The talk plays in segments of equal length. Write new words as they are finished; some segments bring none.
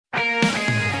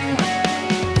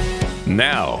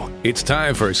Now, it's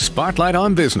time for Spotlight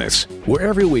on Business, where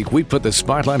every week we put the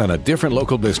spotlight on a different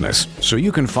local business so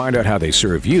you can find out how they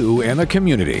serve you and the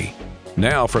community.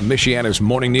 Now from Michiana's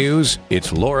Morning News,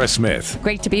 it's Laura Smith.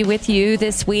 Great to be with you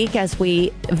this week as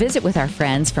we visit with our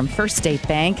friends from First State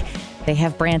Bank. They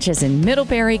have branches in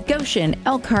Middlebury, Goshen,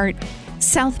 Elkhart,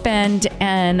 South Bend,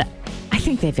 and I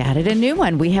think they've added a new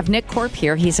one. We have Nick Korp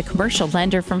here. He's a commercial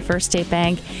lender from First State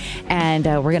Bank, and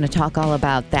we're going to talk all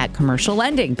about that commercial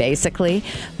lending, basically.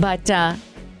 But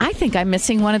I think I'm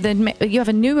missing one of the... You have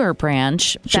a newer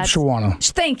branch. Shipshewana.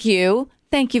 Thank you.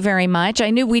 Thank you very much.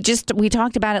 I knew we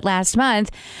talked about it last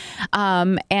month,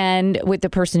 and with the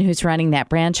person who's running that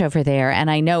branch over there.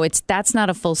 And I know that's not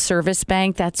a full service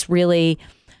bank. That's really...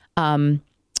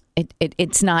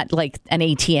 It's not like an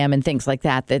ATM and things like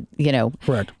that,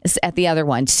 Correct. At the other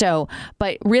one. So,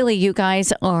 but really, you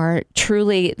guys are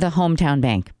truly the hometown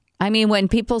bank. I mean, when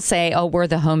people say, oh, we're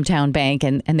the hometown bank,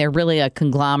 and they're really a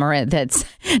conglomerate that's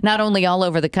not only all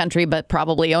over the country, but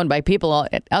probably owned by people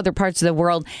at other parts of the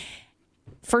world,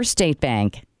 First State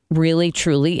Bank really,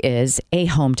 truly is a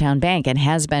hometown bank and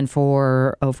has been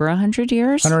for over 100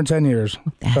 years. 110 years.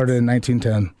 Started in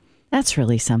 1910. That's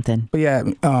really something. But yeah,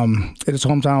 it is a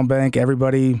hometown bank.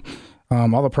 Everybody,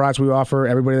 all the products we offer,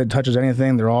 everybody that touches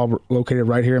anything, they're all located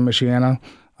right here in Michiana.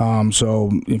 So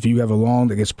if you have a loan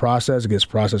that gets processed, it gets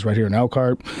processed right here in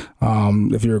Elkhart.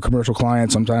 If you're a commercial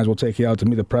client, sometimes we'll take you out to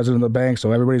meet the president of the bank.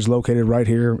 So everybody's located right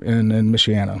here in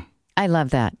Michiana. I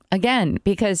love that. Again,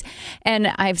 because, and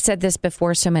I've said this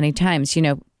before so many times,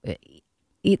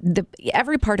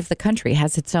 every part of the country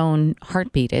has its own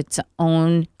heartbeat, its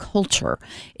own culture,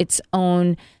 its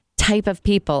own type of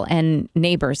people and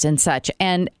neighbors and such.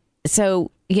 And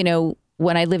so,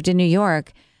 when I lived in New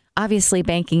York, obviously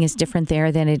banking is different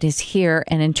there than it is here.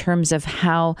 And in terms of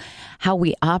how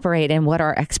we operate and what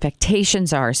our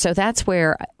expectations are. So that's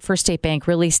where First State Bank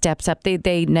really steps up.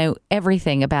 They know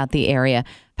everything about the area.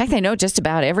 In fact, they know just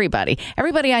about everybody.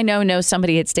 Everybody I know knows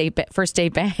somebody at First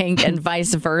State Bank and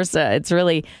vice versa.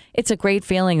 It's a great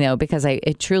feeling, though, because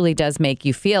it truly does make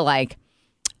you feel like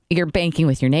you're banking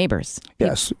with your neighbors.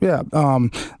 Yes. Yeah.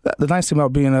 The nice thing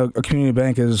about being a community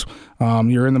bank is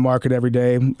you're in the market every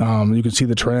day. You can see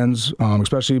the trends,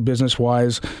 especially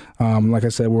business-wise. Like I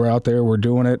said, we're out there, we're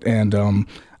doing it. And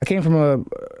I came from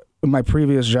my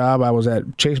previous job, I was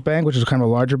at Chase Bank, which is kind of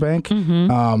a larger bank.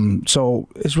 Mm-hmm. So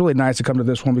it's really nice to come to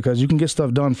this one because you can get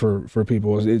stuff done for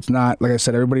people. It's not, like I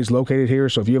said, everybody's located here.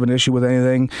 So if you have an issue with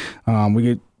anything, we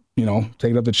get,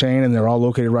 take it up the chain, and they're all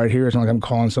located right here. It's not like I'm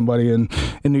calling somebody in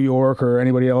New York or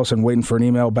anybody else and waiting for an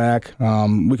email back.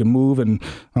 We can move, and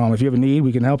if you have a need,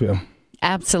 we can help you.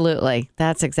 Absolutely.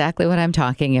 That's exactly what I'm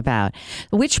talking about.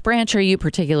 Which branch are you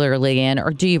particularly in,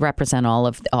 or do you represent all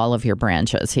of your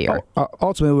branches here?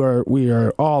 Ultimately, we are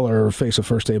all our face of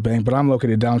First State Bank, but I'm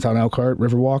located downtown Elkhart,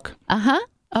 Riverwalk. Uh-huh.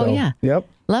 Oh, so, yeah. Yep.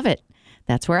 Love it.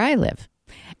 That's where I live.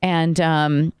 And,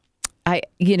 so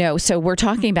we're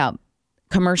talking about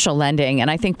commercial lending.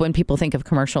 And I think when people think of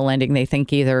commercial lending, they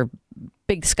think either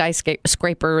big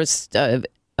skyscrapers,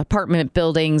 apartment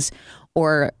buildings,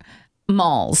 or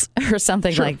malls or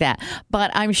something like that.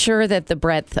 But I'm sure that the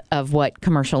breadth of what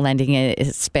commercial lending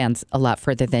is spans a lot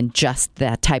further than just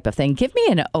that type of thing. Give me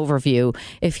an overview,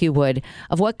 if you would,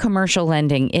 of what commercial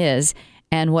lending is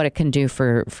and what it can do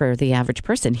for the average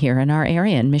person here in our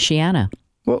area in Michiana.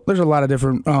 Well, there's a lot of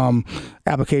different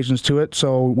applications to it.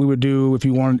 So we would do, if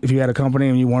you had a company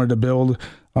and you wanted to build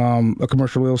a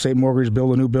commercial real estate mortgage,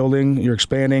 build a new building, you're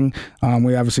expanding.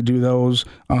 We obviously do those.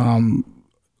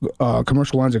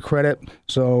 Commercial lines of credit.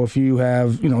 So if you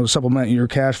have, to supplement your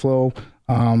cash flow,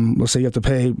 let's say you have to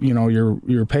pay,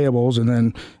 your payables, and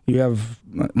then you have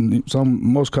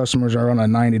most customers are on a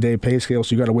 90-day pay scale,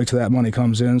 so you got to wait till that money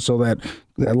comes in, so that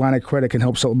line of credit can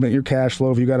help supplement your cash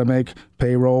flow if you got to make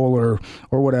payroll or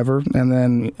whatever. And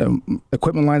then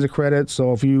equipment lines of credit.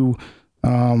 So if you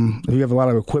have a lot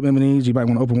of equipment needs, you might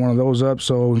want to open one of those up.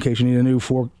 So in case you need a new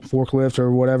forklift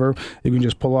or whatever, you can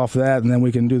just pull off that, and then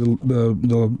we can do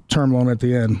the term loan at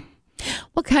the end.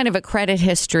 What kind of a credit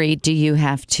history do you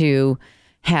have to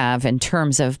have in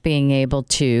terms of being able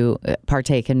to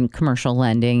partake in commercial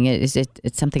lending? Is it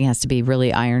something has to be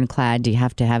really ironclad? Do you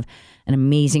have to have an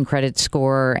amazing credit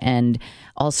score and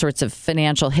all sorts of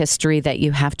financial history that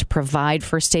you have to provide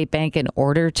for State Bank in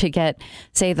order to get,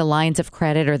 say, the lines of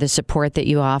credit or the support that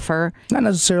you offer? Not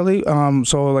necessarily.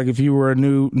 So like if you were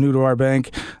new to our bank,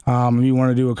 and you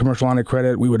want to do a commercial line of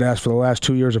credit, we would ask for the last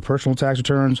 2 years of personal tax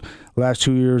returns, last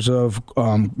 2 years of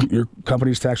your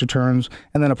company's tax returns,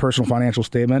 and then a personal financial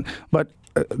statement. But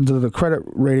the credit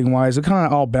rating wise, it kind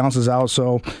of all balances out.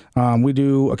 So we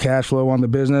do a cash flow on the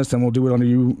business, then we'll do it on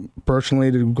you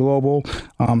personally to global.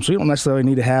 So you don't necessarily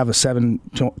need to have a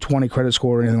 720 credit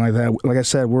score or anything like that. Like I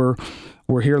said, we're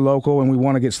here local and we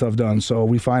want to get stuff done. So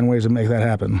we find ways to make that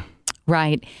happen.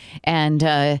 Right. And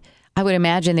I would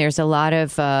imagine there's a lot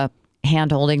of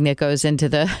hand-holding that goes into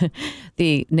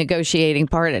the negotiating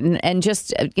part and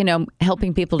just,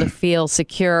 helping people to feel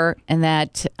secure and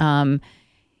that,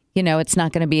 it's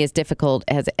not going to be as difficult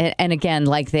as, and again,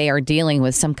 like they are dealing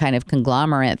with some kind of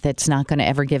conglomerate that's not going to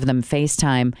ever give them face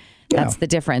time. That's the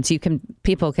difference.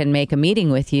 People can make a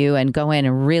meeting with you and go in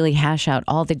and really hash out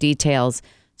all the details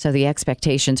so the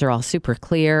expectations are all super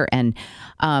clear. And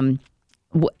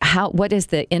what is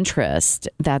the interest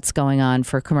that's going on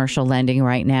for commercial lending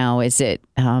right now? Does it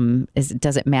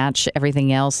match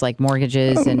everything else like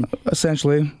mortgages and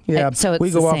essentially? Yeah. So we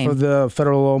go off of the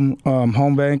Federal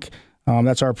Home Bank.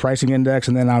 That's our pricing index,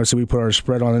 and then obviously we put our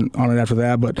spread on it after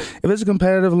that. But if it's a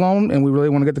competitive loan and we really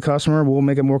want to get the customer, we'll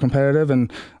make it more competitive.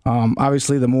 And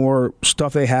obviously, the more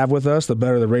stuff they have with us, the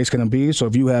better the rate's going to be. So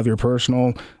if you have your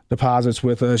personal deposits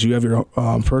with us, you have your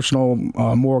personal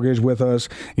mortgage with us,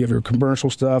 you have your commercial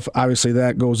stuff, obviously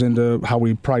that goes into how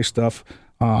we price stuff.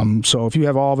 So if you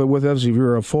have all of it with us, if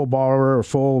you're a full borrower or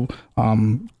full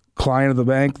client of the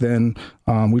bank, then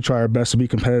we try our best to be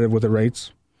competitive with the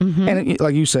rates. Mm-hmm. And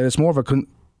like you said, it's more of a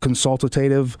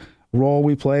consultative role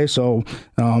we play. So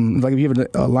like if you have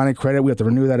a line of credit, we have to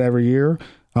renew that every year.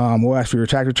 We'll ask for your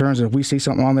tax returns. And if we see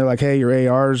something on there like, hey, your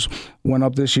ARs went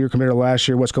up this year compared to last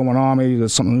year, what's going on? Maybe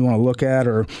that's something we want to look at.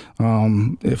 Or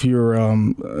if your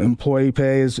employee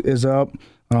pay is up.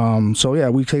 So, yeah,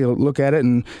 we take a look at it.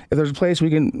 And if there's a place we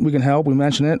can help, we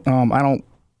mention it.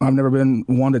 I've never been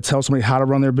one to tell somebody how to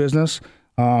run their business.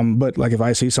 But like if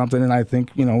I see something and I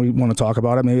think, we want to talk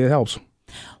about it, maybe it helps.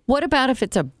 What about if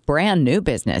it's a brand new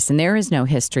business and there is no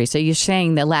history? So you're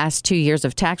saying the last 2 years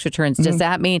of tax returns, does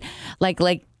that mean like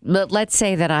let's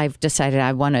say that I've decided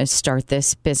I want to start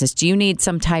this business. Do you need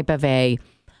some type of a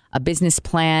business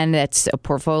plan that's a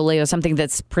portfolio, something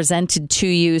that's presented to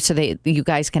you so that you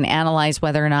guys can analyze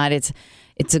whether or not it's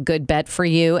a good bet for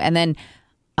you? And then,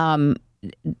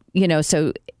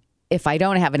 so if I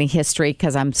don't have any history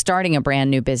because I'm starting a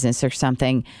brand new business or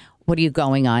something, what are you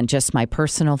going on? Just my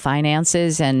personal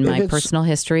finances and my personal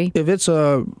history? If it's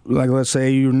let's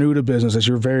say you're new to business, it's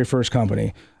your very first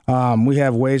company. We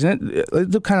have ways, and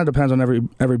it kind of depends on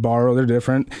every borrower. They're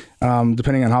different,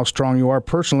 depending on how strong you are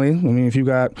personally. I mean, if you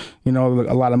got a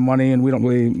lot of money and we don't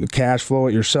really cash flow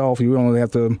it yourself, you don't really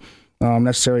have to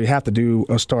necessarily have to do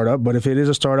a startup. But if it is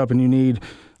a startup and you need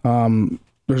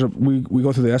we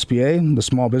go through the SBA, the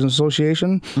Small Business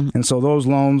Association, and so those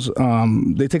loans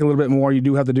they take a little bit more. You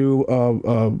do have to do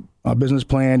a business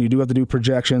plan. You do have to do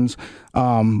projections,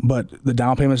 but the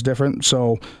down payment is different.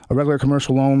 So a regular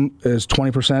commercial loan is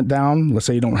 20% down. Let's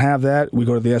say you don't have that. We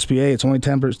go to the SBA. It's only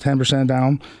 10%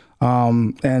 down,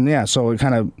 and yeah, so it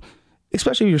kind of.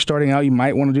 Especially if you're starting out, you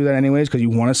might want to do that anyways because you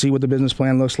want to see what the business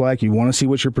plan looks like. You want to see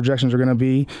what your projections are going to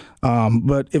be.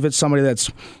 But if it's somebody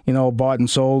that's bought and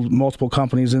sold multiple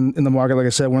companies in the market, like I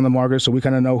said, we're in the market, so we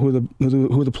kind of know who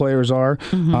the players are.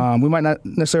 We might not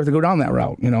necessarily have to go down that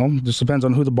route. Just depends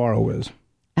on who the borrower is.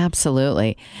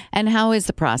 Absolutely. And how is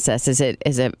the process? Is it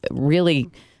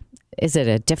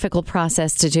a difficult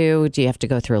process to do? Do you have to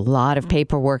go through a lot of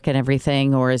paperwork and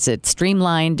everything, or is it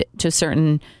streamlined to a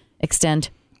certain extent?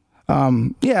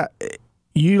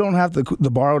 You don't have to,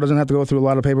 the borrower doesn't have to go through a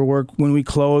lot of paperwork. When we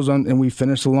close and we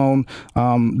finish the loan,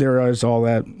 there is all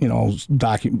that,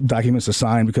 documents to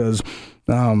sign because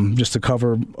just to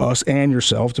cover us and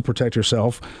yourself, to protect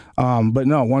yourself. But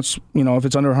no, once, if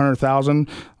it's under 100,000,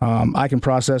 I can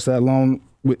process that loan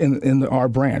in our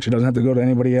branch. It doesn't have to go to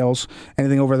anybody else.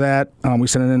 Anything over that, we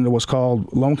send it into what's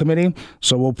called loan committee.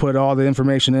 So we'll put all the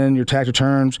information in, your tax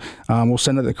returns. We'll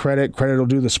send it to credit. Credit will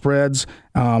do the spreads.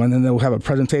 And then they'll have a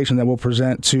presentation that we'll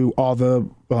present to all the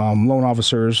loan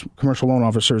officers, commercial loan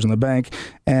officers in the bank,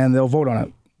 and they'll vote on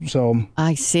it. So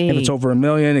I see. If it's over $1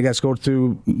 million, it has to go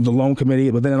through the loan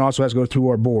committee, but then it also has to go through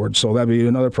our board. So that'd be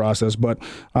another process. But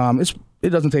it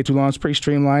doesn't take too long. It's pretty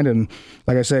streamlined. And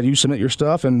like I said, you submit your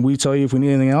stuff and we tell you if we need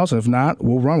anything else. And if not,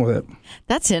 we'll run with it.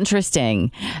 That's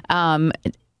interesting.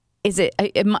 Is it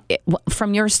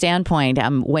from your standpoint,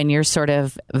 when you're sort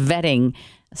of vetting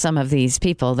some of these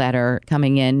people that are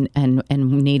coming in and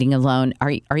needing a loan,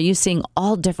 are you seeing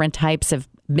all different types of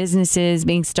businesses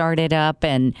being started up?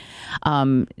 And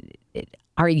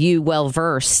are you well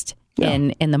versed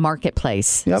in the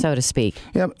marketplace, so to speak?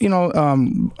 Yeah.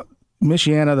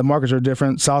 Michiana, the markets are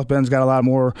different. South Bend's got a lot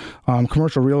more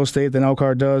commercial real estate than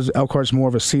Elkhart does. Elkhart's more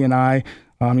of a C&I,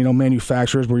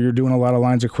 manufacturers where you're doing a lot of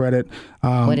lines of credit.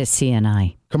 What is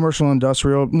C&I? Commercial,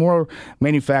 industrial, more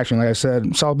manufacturing. Like I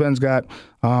said, South Bend's got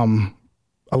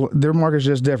their market's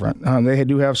just different. They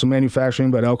do have some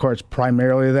manufacturing, but Elkhart's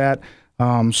primarily that.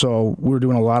 So we're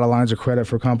doing a lot of lines of credit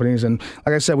for companies. And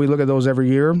like I said, we look at those every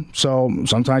year. So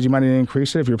sometimes you might need to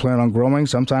increase it if you're planning on growing.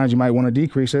 Sometimes you might want to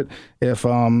decrease it if,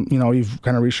 you've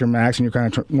kind of reached your max and you're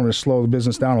kind of want to slow the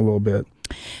business down a little bit.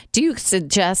 Do you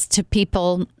suggest to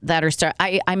people that are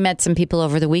I met some people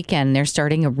over the weekend. They're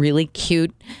starting a really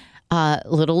cute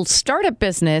little startup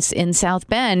business in South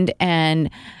Bend.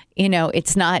 And,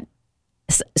 it's not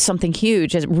something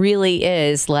huge. It really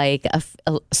is like a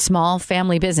small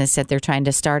family business that they're trying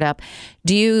to start up.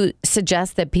 Do you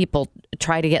suggest that people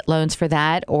try to get loans for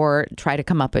that or try to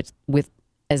come up with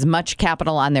as much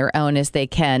capital on their own as they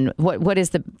can? What is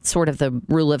the sort of the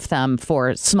rule of thumb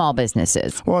for small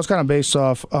businesses? Well, it's kind of based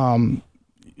off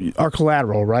our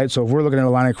collateral, right? So if we're looking at a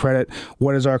line of credit,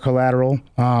 what is our collateral?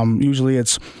 Usually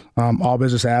it's all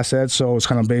business assets. So it's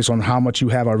kind of based on how much you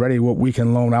have already, what we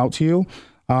can loan out to you.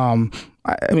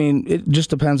 It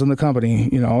just depends on the company.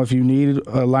 If you need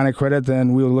a line of credit,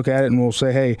 then we'll look at it and we'll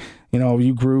say, hey,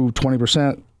 you grew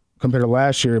 20% compared to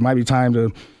last year. It might be time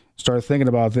to start thinking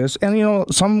about this. And,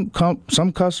 some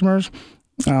customers,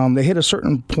 they hit a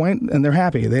certain point and they're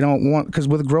happy. They don't want, because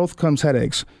with growth comes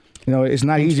headaches. It's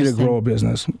not easy to grow a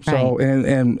business. So, right.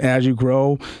 and as you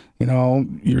grow,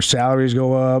 your salaries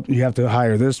go up. You have to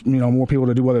hire more people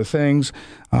to do other things.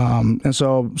 And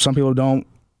so some people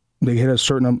they hit a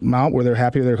certain amount where they're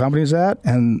happy where their company's at,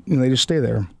 and they just stay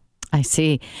there. I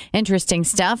see. Interesting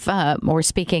stuff. We're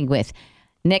speaking with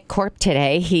Nick Korp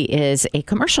today. He is a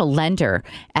commercial lender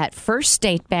at First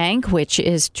State Bank, which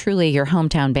is truly your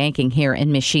hometown banking here in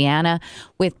Michiana,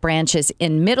 with branches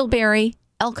in Middlebury,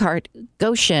 Elkhart,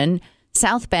 Goshen,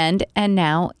 South Bend, and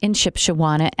now in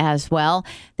Shipshewana as well.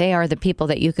 They are the people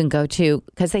that you can go to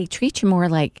because they treat you more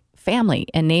like family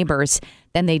and neighbors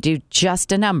than they do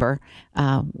just a number.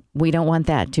 We don't want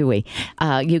that, do we?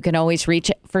 You can always reach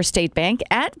First State Bank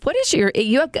at,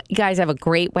 you guys have a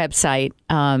great website.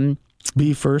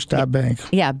 BeFirst.bank.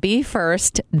 Yeah,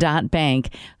 BeFirst.bank.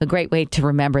 A great way to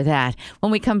remember that.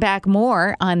 When we come back,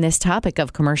 more on this topic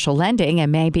of commercial lending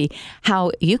and maybe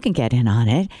how you can get in on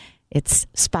it. It's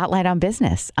Spotlight on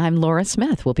Business. I'm Laura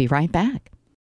Smith. We'll be right back.